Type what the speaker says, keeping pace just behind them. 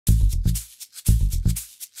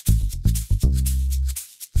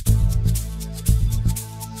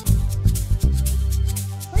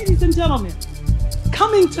and gentlemen,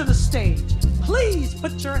 coming to the stage, please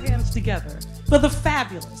put your hands together for the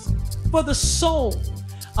fabulous, for the soul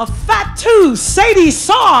of Fatou Seydi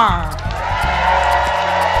Sarr.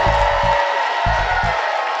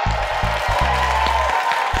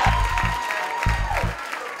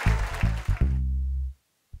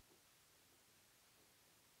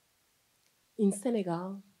 In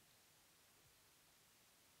Senegal,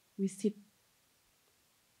 we sit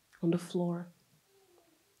on the floor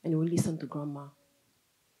and we listen to grandma,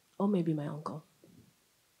 or maybe my uncle.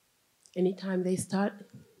 Anytime they start,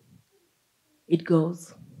 it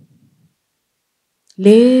goes,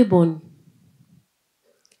 Lebon,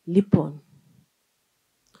 Lipon,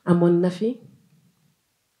 Amon Nafi,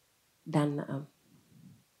 Dan na am.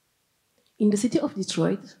 In the city of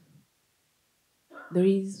Detroit, there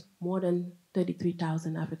is more than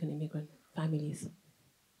 33,000 African immigrant families.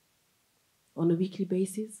 On a weekly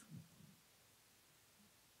basis,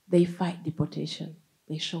 they fight deportation.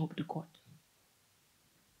 They show up to court.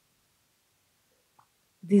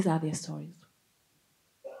 These are their stories.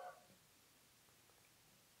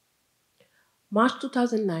 March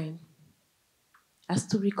 2009, I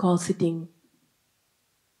still recall sitting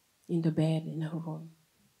in the bed in her room.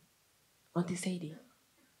 Auntie Seydi,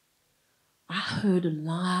 I heard a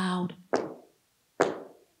loud,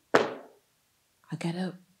 I got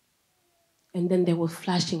up, and then there were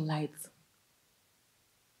flashing lights.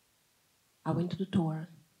 I went to the door.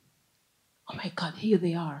 Oh my God, here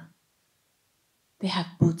they are. They have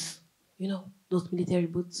boots, you know, those military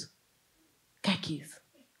boots, khakis,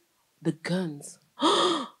 the guns.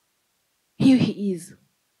 Here he is,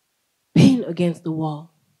 pinned against the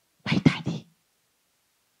wall, my daddy.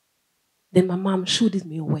 Then my mom shooed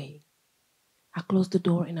me away. I close the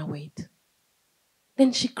door and I wait.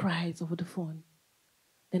 Then she cries over the phone.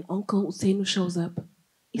 Then Uncle Usainu shows up.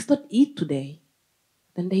 It's not Eid today.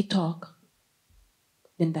 Then they talk.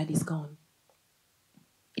 Then Daddy's gone.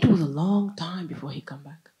 It was a long time before he come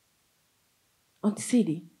back. Auntie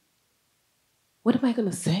Seydi, what am I going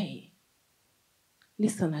to say?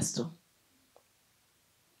 Listen, Astu.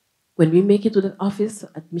 When we make it to the office,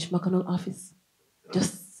 at Mish McConnell's office,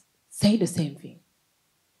 just say the same thing.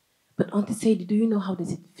 But Auntie Seydi, do you know how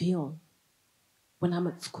does it feel when I'm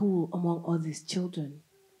at school among all these children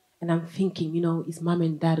and I'm thinking, you know, is Mom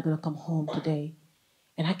and Dad going to come home today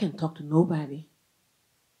and I can talk to nobody?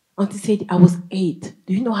 Auntie Seydi, I was 8.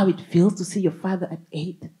 Do you know how it feels to see your father at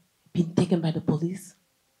 8 being taken by the police?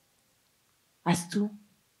 As to,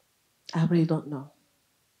 I really don't know.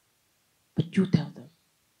 But you tell them.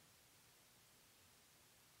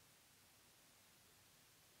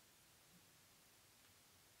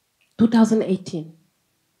 "2018,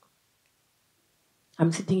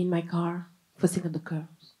 I'm sitting in my car, fussing at the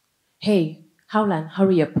curves. Hey, Howland,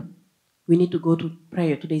 hurry up. We need to go to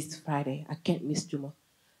prayer. Today is Friday. I can't miss Juma.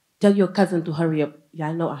 Tell your cousin to hurry up. Yeah,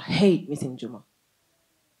 I know I hate missing Juma."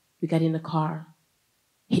 We got in the car,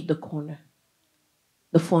 hit the corner.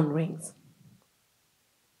 The phone rings.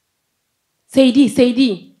 "Seydi,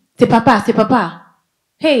 Seydi, c'est papa, c'est papa.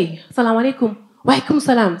 Hey, salam alaikum. Wa alaikum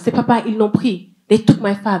salam, c'est papa, ils l'ont pris. They took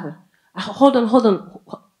my father. Hold on.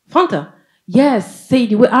 Fanta. Yes,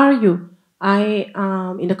 Seydi, where are you? I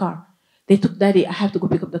am in the car. They took Daddy. I have to go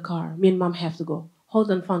pick up the car. Me and Mom have to go.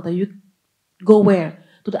 Hold on, Fanta. You go where?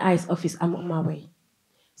 To the ICE office. I'm on my way.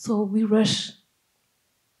 So we rush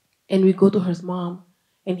and we go to her mom.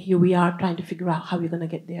 And here we are trying to figure out how we're going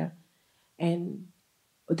to get there. And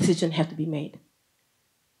a decision has to be made.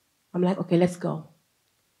 I'm like, okay, let's go.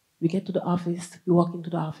 We get to the office. We walk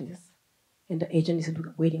into the office. And the agent is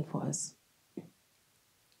waiting for us.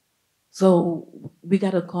 So we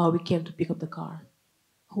got a call. We came to pick up the car.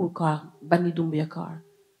 Whole car, Bani Doumbia car.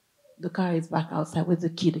 The car is back outside with the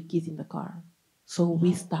key. The keys in the car. So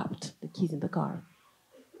we stopped. The keys in the car.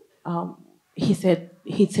 He said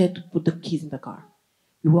to put the keys in the car.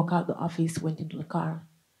 We walked out the office, went into the car,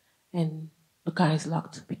 and the car is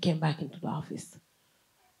locked. We came back into the office,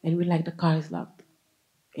 and we like the car is locked.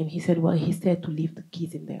 And he said, well, he said to leave the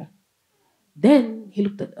keys in there. Then he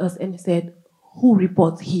looked at us and he said, who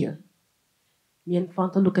reports here? Me and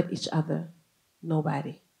Fanta look at each other.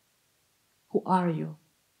 Nobody. Who are you?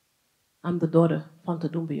 I'm the daughter, Fanta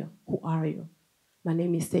Doumbia. Who are you? My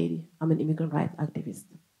name is Seydi. I'm an immigrant rights activist.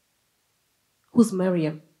 Who's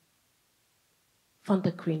Miriam?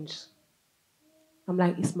 Fanta cringe. I'm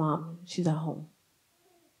like, it's Mom. She's at home.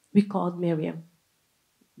 We called Miriam,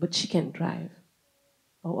 but she can't drive.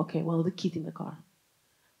 Oh, okay, well, the kid's in the car.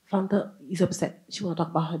 Fanta is upset. She want to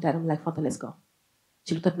talk about her dad. I'm like, Fanta, let's go.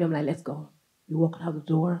 She looked at me. I'm like, let's go. We walked out the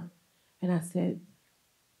door, and I said,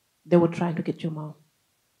 they were trying to get your mom.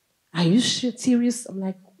 are you serious? I'm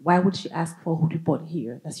like, why would she ask for who report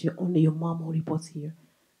here? That's only your mom who reports here.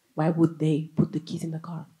 Why would they put the keys in the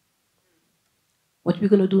car? What we're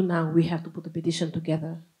going to do now, we have to put a petition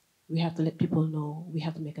together. We have to let people know. We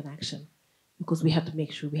have to make an action. Because we have to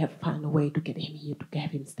make sure we have to find a way to get him here, to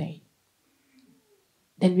have him stay.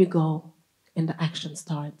 Then we go, and the action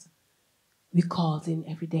starts. We call in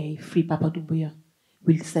every day, free Papa Doumbouya.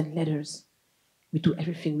 We send letters. We do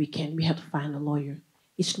everything we can. We have to find a lawyer.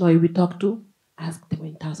 Each lawyer we talk to, ask them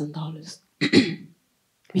 $20,000.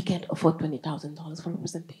 We can't afford $20,000 for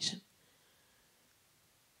representation.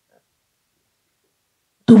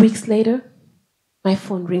 2 weeks later, my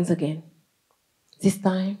phone rings again. This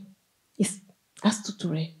time, it's Astou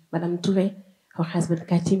Touré. Madame Touré, her husband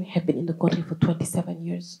Katim, have been in the country for 27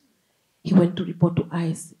 years. He went to report to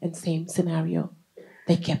ICE, and same scenario.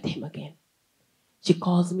 They kept him again. She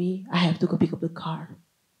calls me, I have to go pick up the car.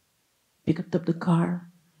 Picked up the car,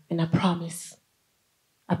 and I promise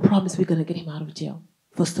we're gonna get him out of jail.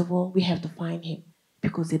 First of all, we have to find him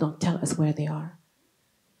because they don't tell us where they are.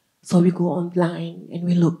 So we go online and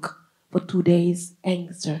we look for 2 days.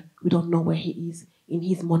 Answer, we don't know where he is, in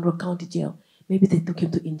his Monroe County jail. Maybe they took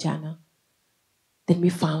him to Indiana. Then we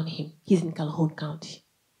found him. He's in Calhoun County.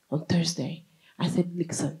 On Thursday, I said,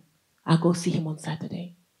 listen, I'll go see him on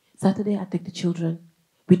Saturday. Saturday, I take the children.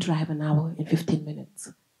 We drive an hour and 15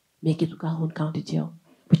 minutes. Make it to Calhoun County jail.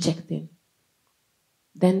 We checked in.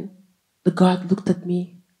 Then the guard looked at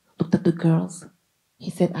me, looked at the girls.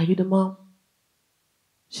 He said, are you the mom?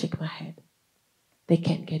 Shake my head. They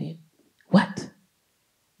can't get in. What?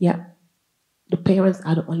 Yeah. The parents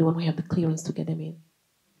are the only one who have the clearance to get them in.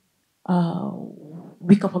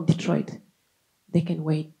 We come from Detroit. They can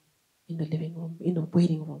wait in the living room, in the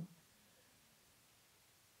waiting room.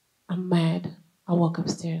 I'm mad. I walk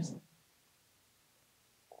upstairs.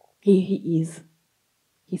 Here he is.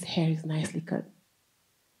 His hair is nicely cut.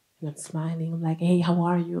 And I'm smiling. I'm like, hey, how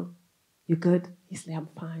are you? You good? He said, I'm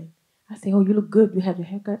fine. I say, oh, you look good. You have your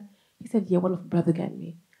haircut? He said, yeah, one of brother got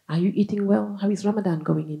me. Are you eating well? How is Ramadan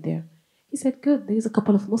going in there? He said, good. There's a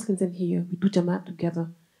couple of Muslims in here. We do Jamaat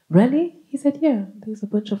together. Really? He said, yeah, there's a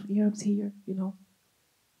bunch of Arabs here, you know.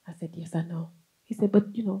 I said, yes, I know. He said,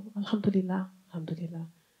 but, you know, alhamdulillah, alhamdulillah.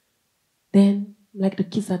 Then, like the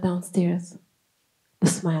kids are downstairs, the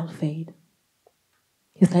smile fade.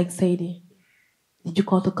 He's like, Seydi, did you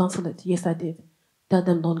call the consulate? Yes, I did. Tell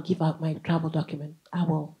them don't give out my travel document. I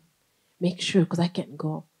will. Make sure, because I can't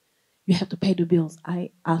go. You have to pay the bills.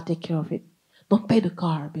 I'll take care of it. Don't pay the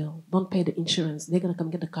car bill. Don't pay the insurance. They're going to come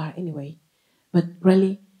get the car anyway. But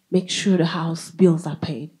really, make sure the house bills are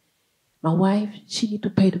paid. My wife, she need to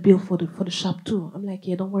pay the bill for the shop too. I'm like,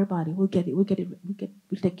 yeah, don't worry about it. We'll get it.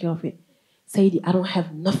 We'll take care of it. Sadie, I don't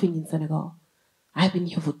have nothing in Senegal. I've been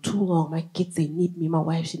here for too long. My kids, they need me. My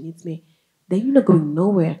wife, she needs me. Then you're not going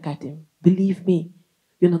nowhere, Katim. Believe me,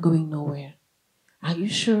 you're not going nowhere. Are you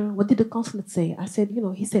sure? What did the consulate say? I said, you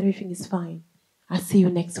know, he said everything is fine. I'll see you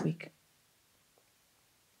next week.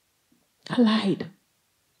 I lied.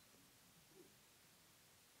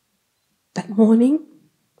 That morning,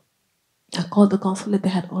 I called the consulate. They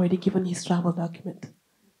had already given his travel document.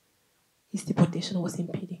 His deportation was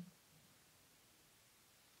impeding.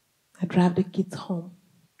 I drive the kids home.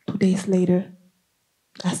 2 days later,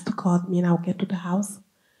 Astou called me and I'll get to the house.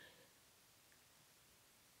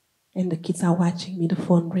 And the kids are watching me. The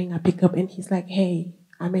phone ring. I pick up and he's like, hey,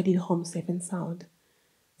 I made it home safe and sound.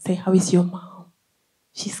 Say, how is your mom?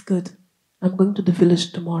 She's good. I'm going to the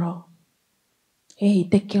village tomorrow. Hey,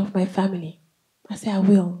 take care of my family. I say, I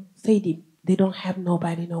will. Seydi, they don't have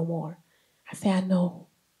nobody no more. I say, I know.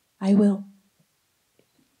 I will.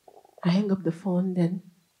 I hang up the phone. Then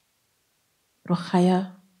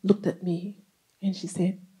Rokhaya looked at me and she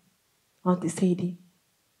said, Auntie Seydi,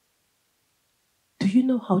 do you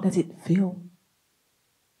know how does it feel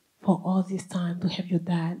for all this time to have your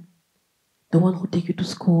dad, the one who take you to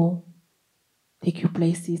school, take you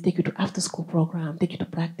places, take you to after school program, take you to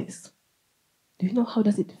practice? Do you know how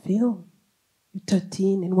does it feel? You're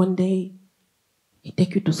 13 and one day he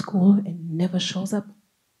take you to school and never shows up.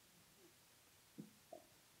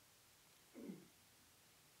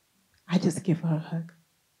 I just give her a hug.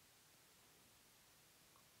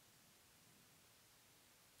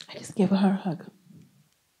 I just gave her a hug.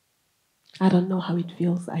 I don't know how it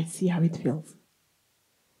feels. I see how it feels.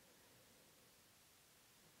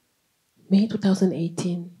 May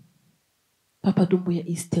 2018, Papa Doumbouya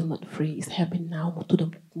is still not free. It's happened now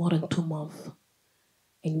more than 2 months.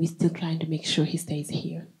 And we're still trying to make sure he stays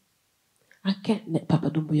here. I can't let Papa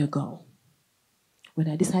Doumbouya go. When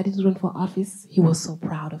I decided to run for office, he was so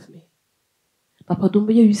proud of me. Papa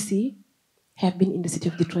Doumbouya, you see, have been in the city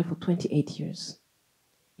of Detroit for 28 years.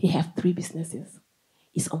 He has 3 businesses.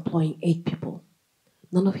 He's employing 8 people.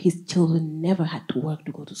 None of his children never had to work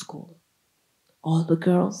to go to school. All the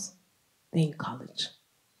girls, they're in college.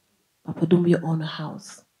 Papa Doumbia owns a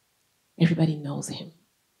house. Everybody knows him.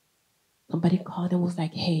 Somebody called and was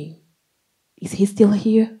like, hey, is he still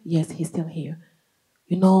here? Yes, he's still here.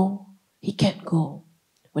 You know, he can't go.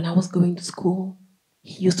 When I was going to school,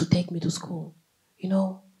 he used to take me to school. You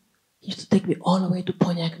know, he used to take me all the way to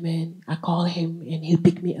Pontiac, man. I call him and he'll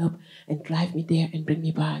pick me up and drive me there and bring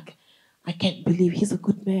me back. I can't believe he's a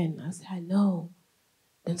good man. I said, I know.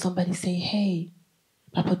 Then somebody say, hey,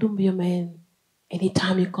 Papa Doumbia, man,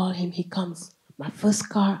 anytime you call him, he comes. My first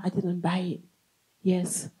car, I didn't buy it.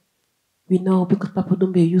 Yes, we know because Papa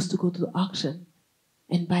Doumbia used to go to the auction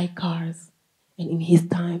and buy cars and in his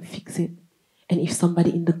time fix it. And if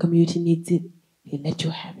somebody in the community needs it, he'll let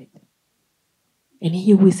you have it. And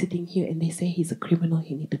here we're sitting here and they say he's a criminal,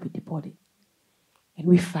 he needs to be deported. And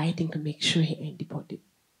we're fighting to make sure he ain't deported.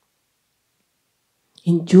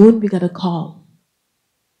 In June, we got a call.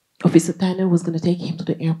 Officer Tanner was going to take him to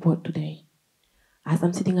the airport today. As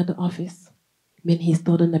I'm sitting at the office, me and his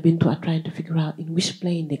daughter Nabintu are trying to figure out in which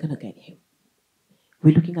plane they're going to get him.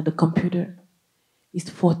 We're looking at the computer. It's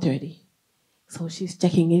 4:30. So she's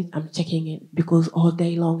checking it, I'm checking it, because all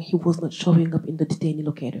day long he was not showing up in the detainee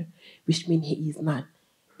locator, which means he is not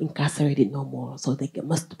incarcerated no more, so they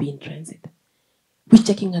must be in transit. We're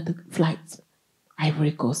checking at the flights.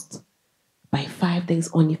 Ivory Coast. By 5 days,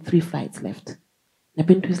 only 3 flights left.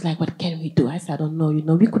 Nabintu is like, what can we do? I said, I don't know, you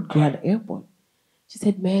know, we could go at the airport. She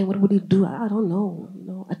said, man, what would you do? I don't know, you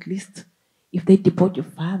know, at least if they deport your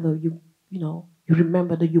father, you know, you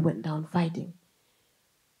remember that you went down fighting.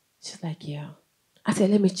 She's like, yeah. I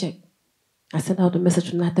said, let me check. I sent out a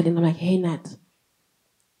message to Natalie and I'm like, hey, Nat,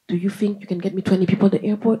 do you think you can get me 20 people at the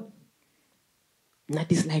airport?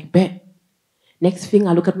 Nat is like, bet. Next thing,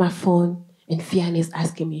 I look at my phone and Fiona is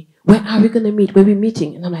asking me, where are we going to meet? Where are we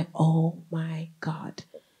meeting? And I'm like, oh my God.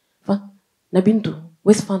 Nabintu,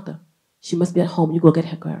 where's Fanta? She must be at home. You go get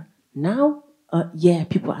her car. Now? Yeah,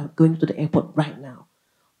 people are going to the airport right now.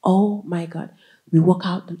 Oh my God. We walk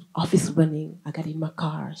out the office running. I got in my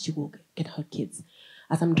car. She will get her kids.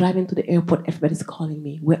 As I'm driving to the airport, everybody's calling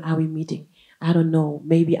me. Where are we meeting? I don't know.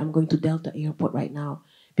 Maybe I'm going to Delta Airport right now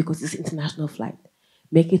because it's an international flight.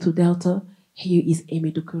 Make it to Delta. Here is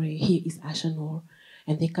Amy Ducure. Here is Ashanor.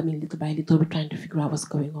 And they're coming little by little. We're trying to figure out what's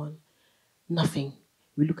going on. Nothing.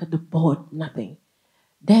 We look at the board. Nothing.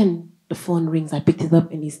 Then the phone rings. I picked it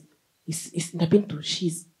up and it's Nabintu.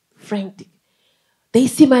 She's frantic. They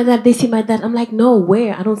see my dad, they see my dad. I'm like, no,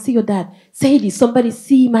 where? I don't see your dad. Seydi, somebody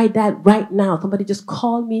see my dad right now. Somebody just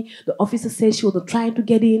called me. The officer said she was trying to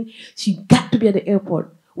get in. She got to be at the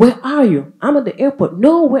airport. Where are you? I'm at the airport.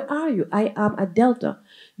 No, where are you? I am at Delta.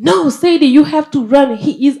 No, Seydi, you have to run.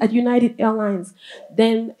 He is at United Airlines.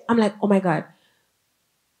 Then I'm like, oh my God.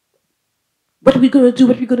 What are we going to do?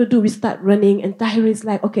 What are we going to do? We start running and Tahir is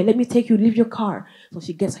like, okay, let me take you, leave your car. So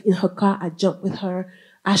she gets in her car. I jump with her.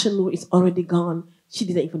 Ashanur is already gone. She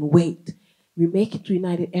didn't even wait. We make it to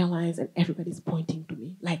United Airlines and everybody's pointing to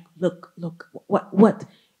me. Like, look, what?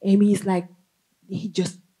 Amy is like,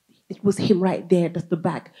 it was him right there, that's the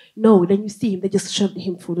back. No, then you see him, they just shoved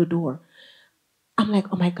him through the door. I'm like,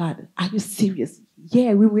 oh my God, are you serious?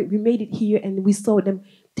 Yeah, we made it here and we saw them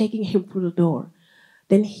taking him through the door.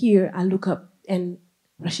 Then here, I look up and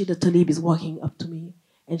Rashida Tlaib is walking up to me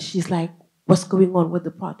and she's like, what's going on with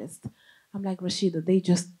the protest? I'm like, Rashida, they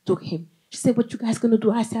just took him. She said, what you guys gonna do?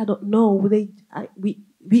 I said, I don't know. We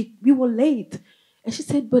were late. And she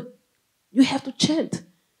said, but you have to chant.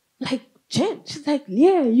 Like, chant? She's like,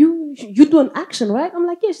 yeah, you do an action, right? I'm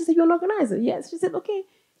like, yeah. She said, you're an organizer. Yes. She said, okay,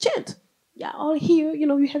 chant. Yeah, all here, you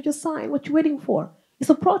know, you have your sign. What you waiting for? It's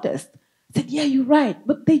a protest. I said, yeah, you're right.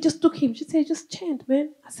 But they just took him. She said, just chant,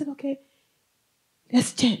 man. I said, okay,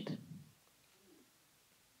 let's chant.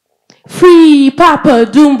 Free Papa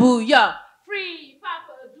Doumbia. Free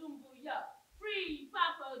Papa Doumbia. Free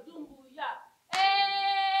Papa Doumbia.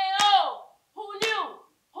 Hey, oh, who knew?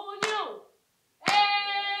 Who knew?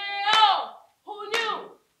 Hey, oh, who knew?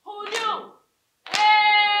 Who knew?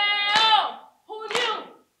 Hey, oh, who knew?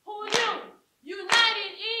 Who knew?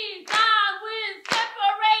 United is down with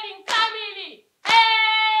separating family.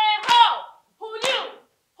 Hey, oh, who knew?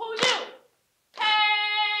 Who knew?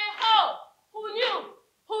 Hey, oh, who knew?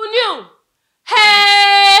 Who knew?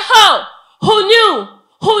 Hey ho! Who knew?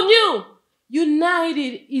 Who knew?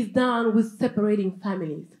 United is down with separating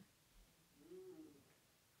families.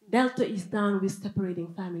 Delta is down with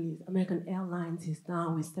separating families. American Airlines is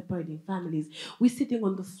down with separating families. We're sitting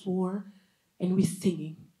on the floor and we're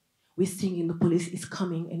singing. We're singing, the police is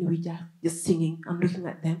coming, and we just singing. I'm looking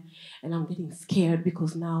at them, and I'm getting scared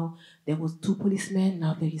because now there was 2 policemen,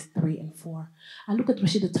 now there is 3 and 4. I look at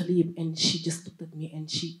Rashida Talib, and she just looked at me, and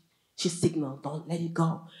she signaled, don't let it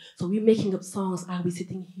go. So we're making up songs. Are we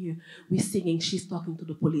sitting here? We're singing. She's talking to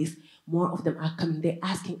the police. More of them are coming. They're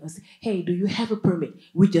asking us, hey, do you have a permit?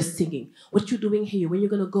 We're just singing. What you doing here? When you're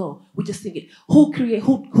going to go? We're just singing.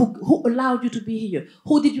 Who allowed you to be here?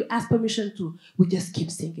 Who did you ask permission to? We just keep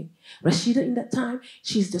singing. Rashida, in that time,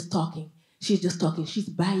 she's just talking. She's just talking. She's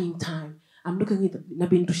buying time. I'm looking at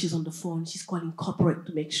Nabintu, she's on the phone. She's calling corporate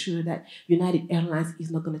to make sure that United Airlines is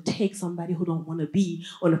not going to take somebody who don't want to be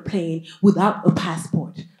on a plane without a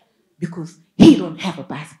passport. Because he don't have a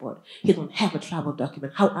passport. He don't have a travel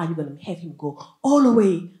document. How are you going to have him go all the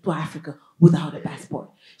way to Africa without a passport?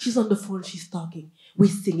 She's on the phone, she's talking. We're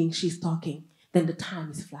singing, she's talking. Then the time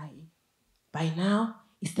is flying. By now,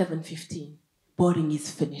 it's 7:15. Boarding is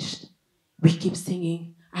finished. We keep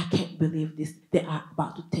singing. I can't believe this. They are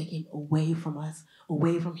about to take him away from us,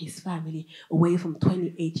 away from his family, away from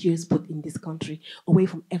 28 years put in this country, away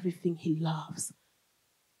from everything he loves.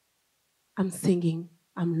 I'm singing,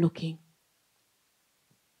 I'm looking.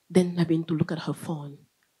 Then Nabin to look at her phone,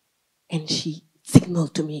 and she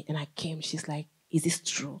signaled to me, and I came. She's like, is this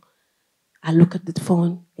true? I look at the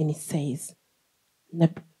phone, and it says,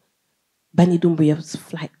 Bani Dumbuya's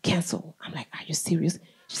flight canceled. I'm like, are you serious?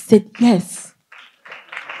 She said, yes.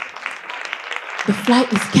 The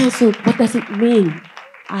flight is canceled. What does it mean?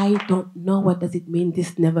 I don't know. What does it mean?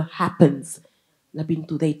 This never happens.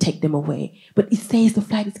 Nabintu, they take them away. But it says the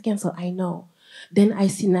flight is canceled. I know. Then I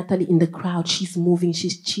see Natalie in the crowd. She's moving.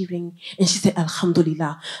 She's cheering. And she said,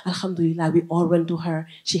 Alhamdulillah. Alhamdulillah. We all ran to her.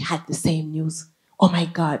 She had the same news. Oh my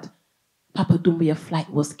God. Papa Doumbouya's flight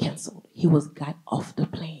was canceled. He got off the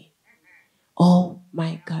plane. Oh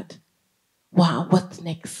my God. Wow, what's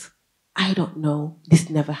next? I don't know. This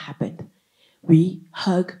never happened. We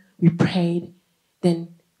hugged, we prayed,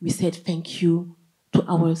 then we said thank you to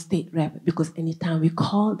our state rep because anytime we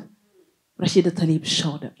called, Rashida Talib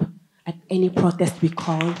showed up. At any protest we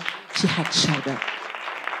called, she had showed up.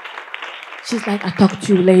 She's like, I'll talk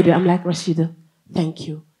to you later. I'm like, Rashida, thank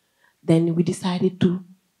you. Then we decided to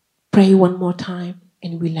pray one more time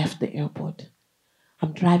and we left the airport.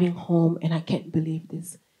 I'm driving home and I can't believe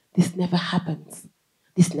this. This never happens.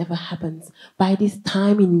 This never happens. By this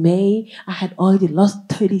time in May, I had already lost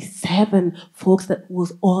 37 folks that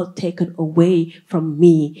was all taken away from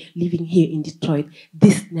me living here in Detroit.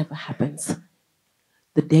 This never happens.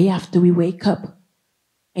 The day after we wake up,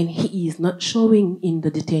 and he is not showing in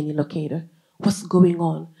the detainee locator. What's going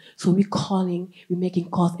on? So we're calling, we're making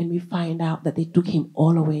calls, and we find out that they took him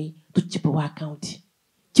all the way to Chippewa County.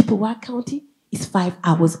 Chippewa County is 5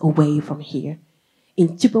 hours away from here.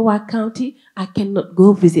 In Chippewa County, I cannot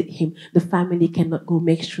go visit him. The family cannot go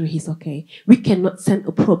make sure he's okay. We cannot send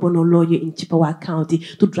a pro bono lawyer in Chippewa County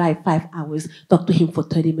to drive 5 hours, talk to him for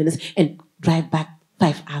 30 minutes, and drive back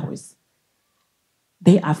 5 hours.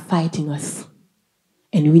 They are fighting us,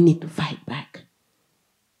 and we need to fight back.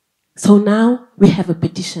 So now we have a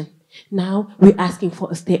petition. Now we're asking for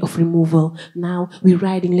a stay of removal. Now we're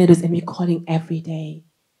writing letters and we're calling every day.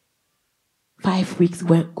 5 weeks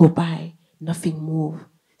go by. Nothing moved.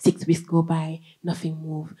 6 weeks go by, nothing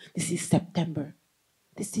moved. This is September.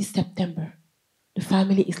 This is September. The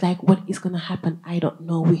family is like, what is going to happen? I don't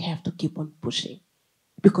know. We have to keep on pushing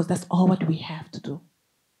because that's all what we have to do.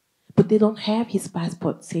 But they don't have his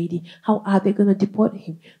passport, Seydi. How are they going to deport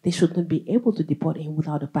him? They should not be able to deport him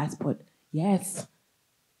without a passport. Yes.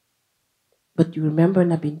 But you remember,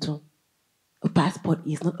 Nabintu, a passport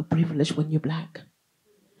is not a privilege when you're black.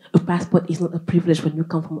 A passport is not a privilege when you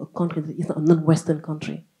come from a country that is not a non-Western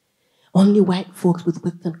country. Only white folks with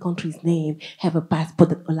Western countries' name have a passport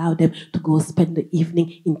that allows them to go spend the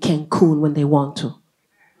evening in Cancun when they want to.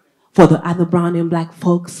 For the other brown and black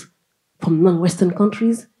folks from non-Western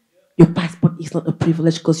countries, your passport is not a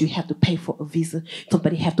privilege because you have to pay for a visa.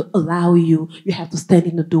 Somebody have to allow you. You have to stand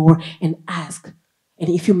in the door and ask. And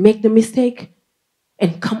if you make the mistake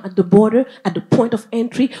and come at the border, at the point of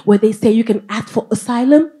entry where they say you can ask for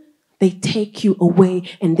asylum, they take you away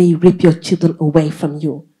and they rip your children away from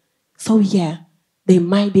you. So yeah, they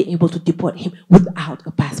might be able to deport him without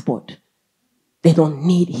a passport. They don't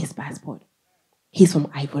need his passport. He's from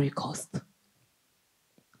Ivory Coast.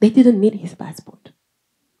 They didn't need his passport.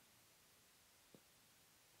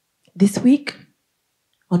 This week,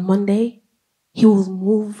 on Monday, he was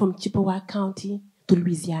moved from Chippewa County to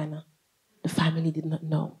Louisiana. The family did not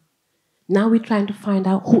know. Now we're trying to find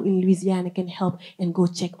out who in Louisiana can help and go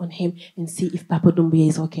check on him and see if Papa Doumbouya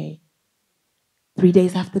is okay. 3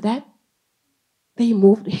 days after that, they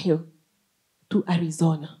moved him to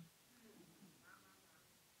Arizona.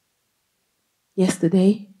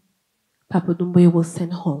 Yesterday, Papa Doumbouya was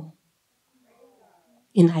sent home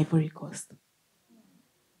in Ivory Coast.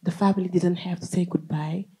 The family didn't have to say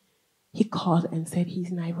goodbye. He called and said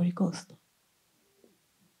he's in Ivory Coast.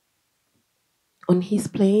 On his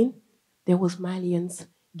plane, there was Malians,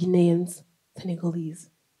 Guineans, Senegalese.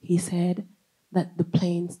 He said that the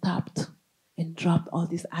plane stopped and dropped all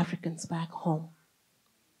these Africans back home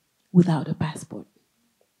without a passport.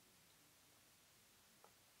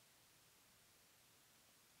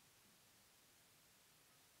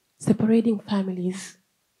 Separating families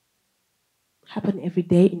happen every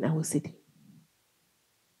day in our city.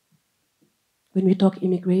 When we talk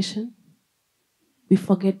immigration, we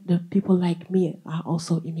forget that people like me are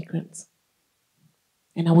also immigrants.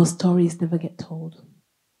 And our stories never get told.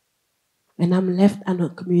 And I'm left as a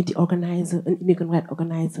community organizer, an immigrant rights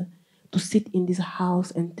organizer, to sit in this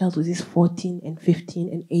house and tell to these 14 and 15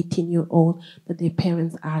 and 18-year-old that their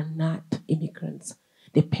parents are not immigrants.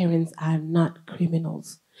 Their parents are not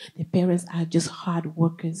criminals. Their parents are just hard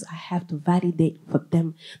workers. I have to validate for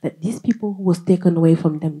them that these people who was taken away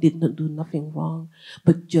from them did not do nothing wrong,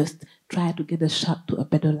 but just try to get a shot to a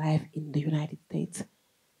better life in the United States.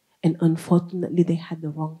 And unfortunately, they had the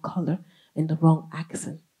wrong color and the wrong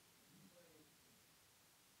accent.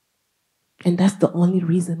 And that's the only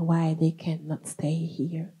reason why they cannot stay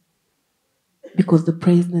here. Because the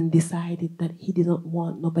president decided that he didn't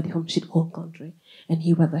want nobody from shithole country, and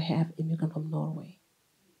he rather have immigrant from Norway.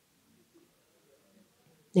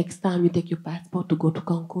 Next time you take your passport to go to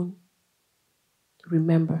Cancun,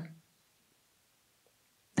 remember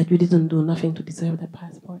that you didn't do nothing to deserve that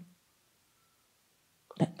passport.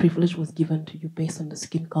 That privilege was given to you based on the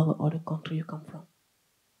skin color or the country you come from.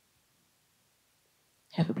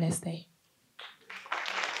 Have a blessed day.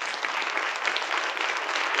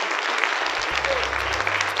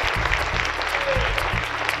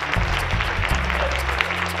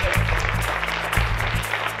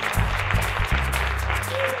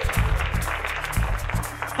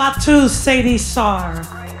 Fatou Seydi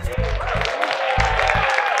Sarr.